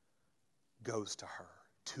goes to her,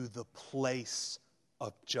 to the place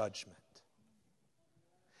of judgment.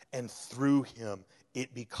 And through him,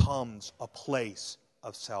 it becomes a place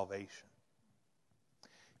of salvation.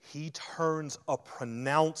 He turns a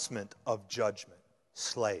pronouncement of judgment,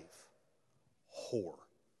 slave, whore.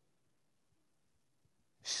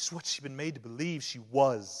 This is what she's been made to believe she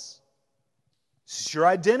was. This is your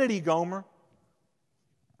identity, Gomer.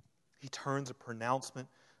 He turns a pronouncement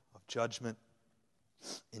of judgment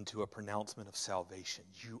into a pronouncement of salvation.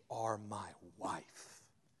 You are my wife.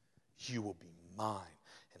 You will be mine,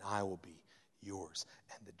 and I will be yours.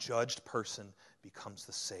 And the judged person becomes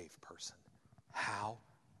the saved person. How?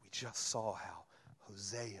 We just saw how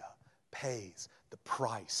Hosea pays the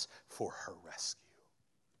price for her rescue,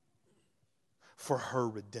 for her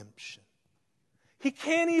redemption. He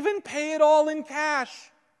can't even pay it all in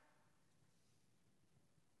cash.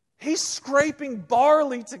 He's scraping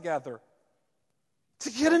barley together to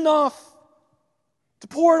get enough. To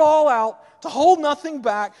pour it all out, to hold nothing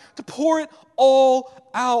back, to pour it all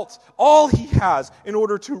out, all he has in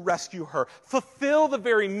order to rescue her. Fulfill the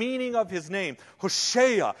very meaning of his name.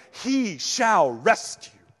 Hoshea, he shall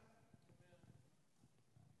rescue.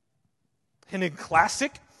 And in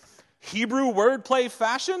classic Hebrew wordplay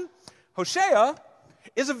fashion, Hoshea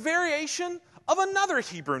is a variation of another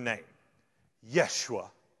Hebrew name, Yeshua,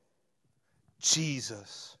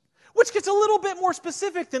 Jesus, which gets a little bit more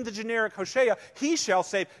specific than the generic Hoshea. He shall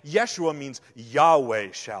save. Yeshua means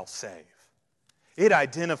Yahweh shall save. It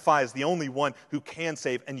identifies the only one who can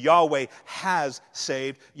save, and Yahweh has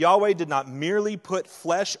saved. Yahweh did not merely put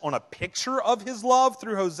flesh on a picture of his love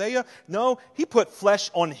through Hosea. No, he put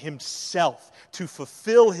flesh on himself to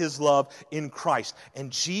fulfill his love in Christ.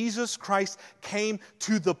 And Jesus Christ came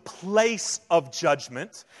to the place of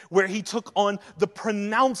judgment where he took on the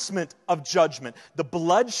pronouncement of judgment. The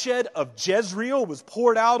bloodshed of Jezreel was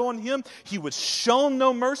poured out on him. He was shown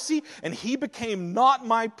no mercy, and he became not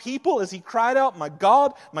my people as he cried out, my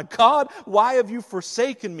God, why have you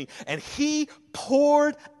forsaken me? And he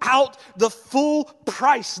poured out the full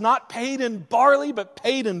price, not paid in barley, but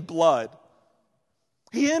paid in blood.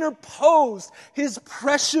 He interposed his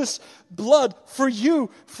precious blood for you,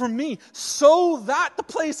 for me, so that the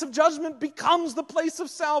place of judgment becomes the place of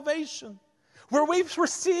salvation, where we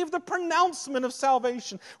receive the pronouncement of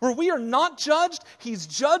salvation, where we are not judged, he's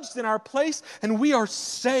judged in our place, and we are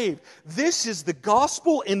saved. This is the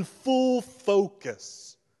gospel in full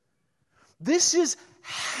focus. This is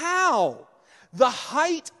how the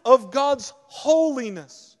height of God's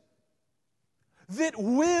holiness that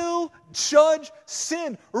will judge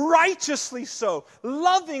sin righteously so,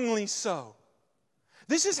 lovingly so.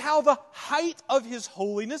 This is how the height of his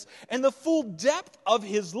holiness and the full depth of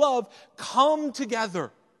his love come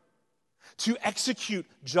together to execute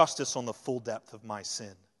justice on the full depth of my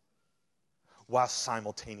sin, while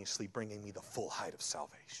simultaneously bringing me the full height of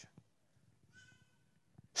salvation.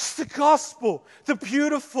 It's the gospel, the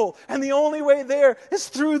beautiful, and the only way there is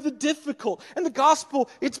through the difficult. And the gospel,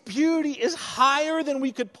 its beauty is higher than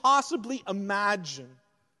we could possibly imagine.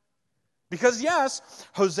 Because yes,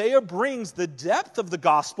 Hosea brings the depth of the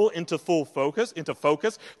gospel into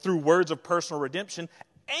focus through words of personal redemption.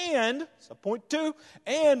 And, so point 2,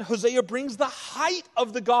 and Hosea brings the height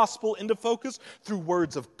of the gospel into focus through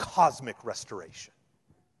words of cosmic restoration.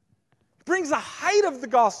 He brings the height of the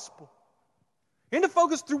gospel into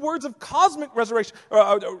focus through words of cosmic restoration.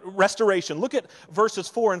 Look at verses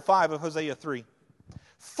 4 and 5 of Hosea 3.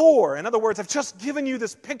 4, in other words, I've just given you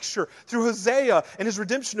this picture through Hosea and his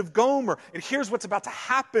redemption of Gomer. And here's what's about to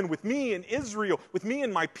happen with me and Israel, with me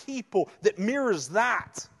and my people that mirrors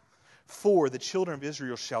that. 4, the children of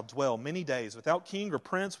Israel shall dwell many days without king or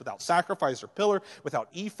prince, without sacrifice or pillar, without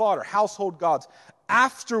ephod or household gods.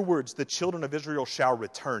 Afterwards, the children of Israel shall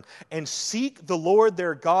return and seek the Lord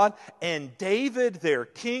their God and David their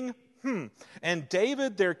king. And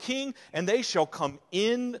David their king, and they shall come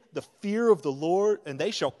in the fear of the Lord, and they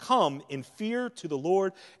shall come in fear to the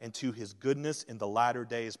Lord and to his goodness in the latter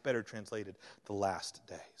days. Better translated, the last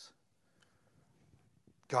days.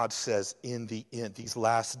 God says in the end, these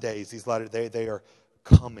last days, these latter days, they are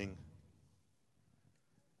coming.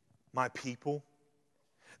 My people,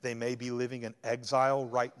 they may be living in exile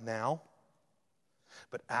right now,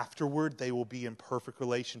 but afterward they will be in perfect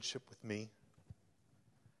relationship with me.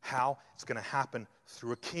 How? It's going to happen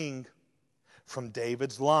through a king from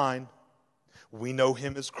David's line. We know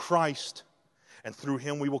him as Christ, and through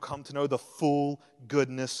him we will come to know the full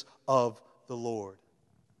goodness of the Lord.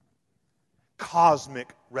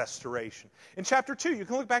 Cosmic restoration. In chapter 2, you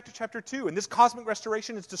can look back to chapter 2, and this cosmic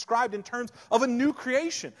restoration is described in terms of a new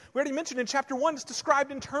creation. We already mentioned in chapter 1, it's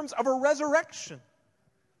described in terms of a resurrection.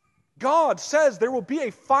 God says there will be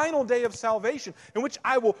a final day of salvation in which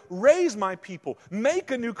I will raise my people, make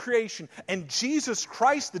a new creation, and Jesus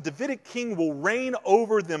Christ, the Davidic king, will reign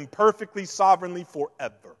over them perfectly, sovereignly,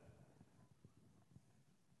 forever.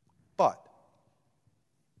 But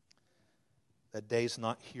that day's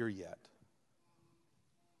not here yet.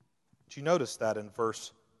 Did you notice that in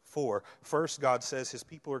verse 4? First, God says his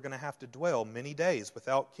people are going to have to dwell many days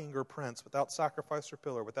without king or prince, without sacrifice or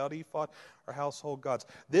pillar, without ephod or household gods.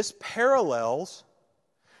 This parallels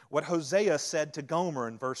what Hosea said to Gomer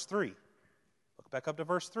in verse 3. Look back up to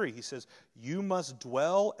verse 3. He says, you must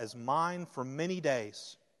dwell as mine for many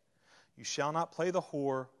days. You shall not play the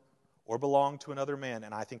whore or belong to another man.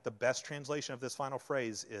 And I think the best translation of this final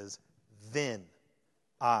phrase is, then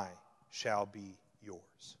I shall be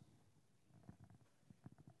yours.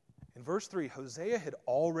 In verse 3, Hosea had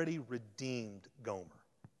already redeemed Gomer,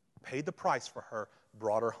 paid the price for her,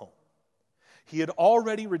 brought her home. He had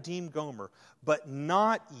already redeemed Gomer, but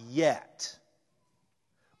not yet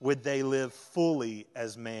would they live fully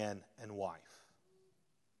as man and wife.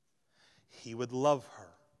 He would love her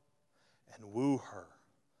and woo her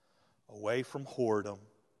away from whoredom.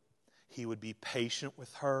 He would be patient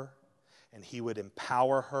with her, and he would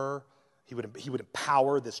empower her. He would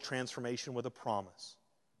empower this transformation with a promise.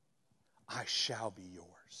 I shall be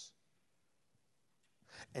yours.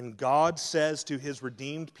 And God says to his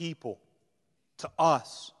redeemed people, to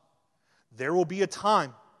us, there will be a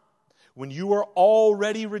time when you are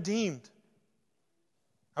already redeemed.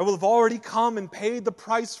 I will have already come and paid the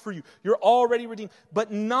price for you. You're already redeemed.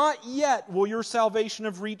 But not yet will your salvation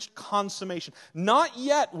have reached consummation. Not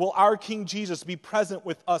yet will our King Jesus be present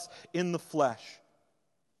with us in the flesh.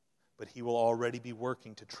 But he will already be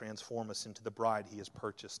working to transform us into the bride he has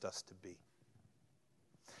purchased us to be.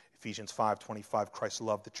 Ephesians 5:25, Christ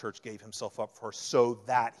loved the church, gave himself up for her so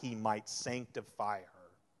that he might sanctify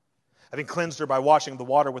her, having cleansed her by washing the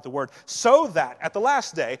water with the word, so that, at the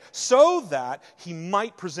last day, so that he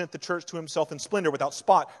might present the church to himself in splendor, without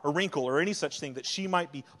spot or wrinkle or any such thing, that she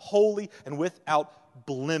might be holy and without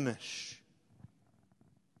blemish.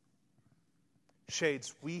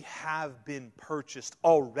 Shades, we have been purchased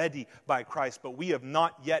already by Christ, but we have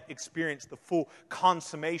not yet experienced the full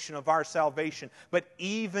consummation of our salvation. But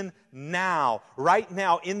even now, right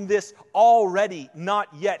now, in this already not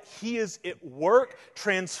yet, he is at work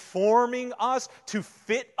transforming us to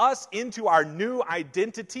fit us into our new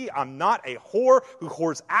identity. I'm not a whore who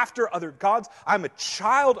whores after other gods. I'm a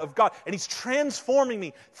child of God, and he's transforming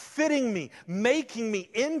me, fitting me, making me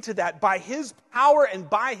into that by his power and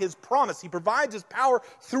by his promise. He provides his power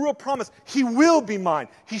through a promise. He will be mine.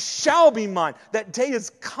 He shall be mine. That day is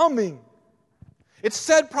coming. It's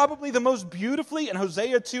said probably the most beautifully in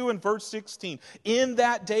Hosea 2 and verse 16. In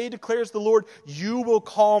that day, declares the Lord, you will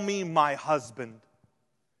call me my husband.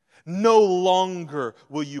 No longer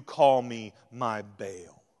will you call me my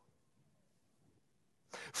Baal.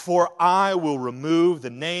 For I will remove the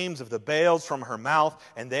names of the Baals from her mouth,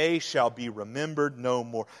 and they shall be remembered no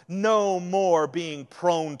more. No more being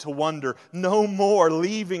prone to wonder. No more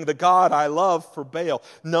leaving the God I love for Baal.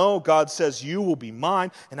 No, God says, you will be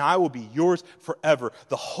mine, and I will be yours forever.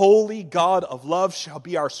 The holy God of love shall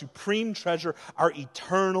be our supreme treasure, our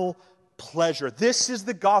eternal pleasure. This is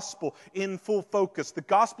the gospel in full focus. The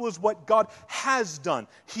gospel is what God has done.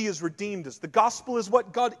 He has redeemed us. The gospel is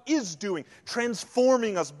what God is doing,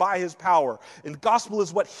 transforming us by his power. And the gospel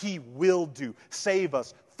is what he will do, save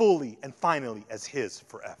us fully and finally as his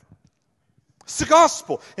forever. It's the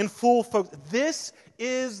gospel in full focus. This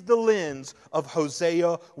is the lens of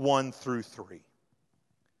Hosea 1 through 3.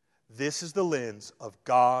 This is the lens of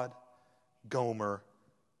God, Gomer,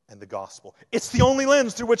 and the gospel. It's the only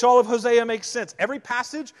lens through which all of Hosea makes sense. Every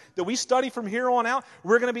passage that we study from here on out,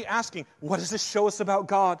 we're going to be asking, what does this show us about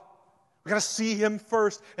God? We're going to see him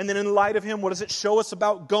first, and then in light of him, what does it show us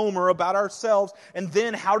about Gomer, about ourselves? And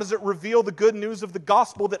then how does it reveal the good news of the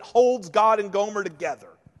gospel that holds God and Gomer together?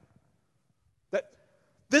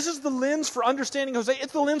 This is the lens for understanding Hosea.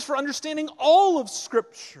 It's the lens for understanding all of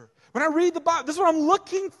Scripture. When I read the Bible, this is what I'm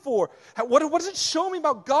looking for. What does it show me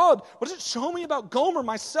about God? What does it show me about Gomer,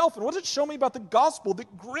 myself? And what does it show me about the gospel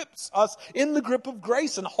that grips us in the grip of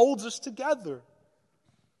grace and holds us together?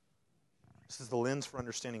 This is the lens for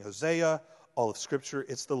understanding Hosea, all of Scripture.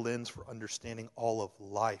 It's the lens for understanding all of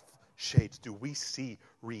life. Shades, do we see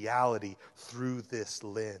reality through this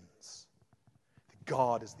lens?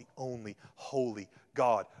 God is the only holy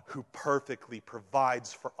God who perfectly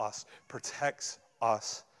provides for us, protects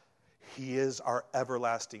us. He is our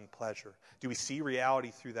everlasting pleasure. Do we see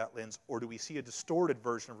reality through that lens, or do we see a distorted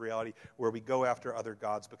version of reality where we go after other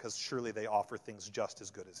gods because surely they offer things just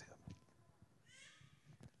as good as him?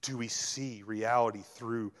 Do we see reality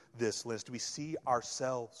through this lens? Do we see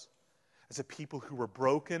ourselves as a people who were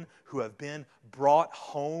broken, who have been brought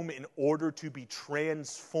home in order to be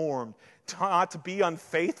transformed, not to be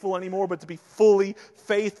unfaithful anymore, but to be fully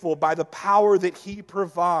faithful by the power that he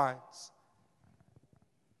provides?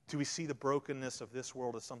 Do we see the brokenness of this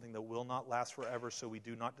world as something that will not last forever, so we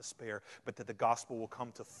do not despair, but that the gospel will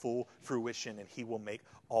come to full fruition and he will make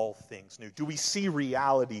all things new? Do we see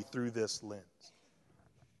reality through this lens?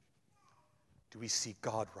 Do we see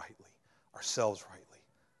God rightly, ourselves rightly,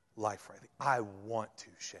 life rightly? I want to,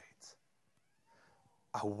 Shades.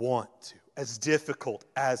 I want to. As difficult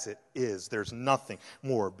as it is, there's nothing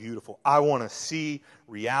more beautiful. I want to see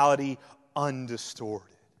reality undistorted.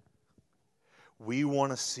 We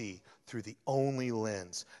want to see through the only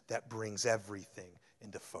lens that brings everything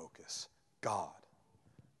into focus: God,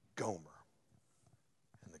 Gomer,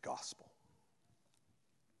 and the gospel.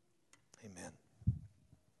 Amen.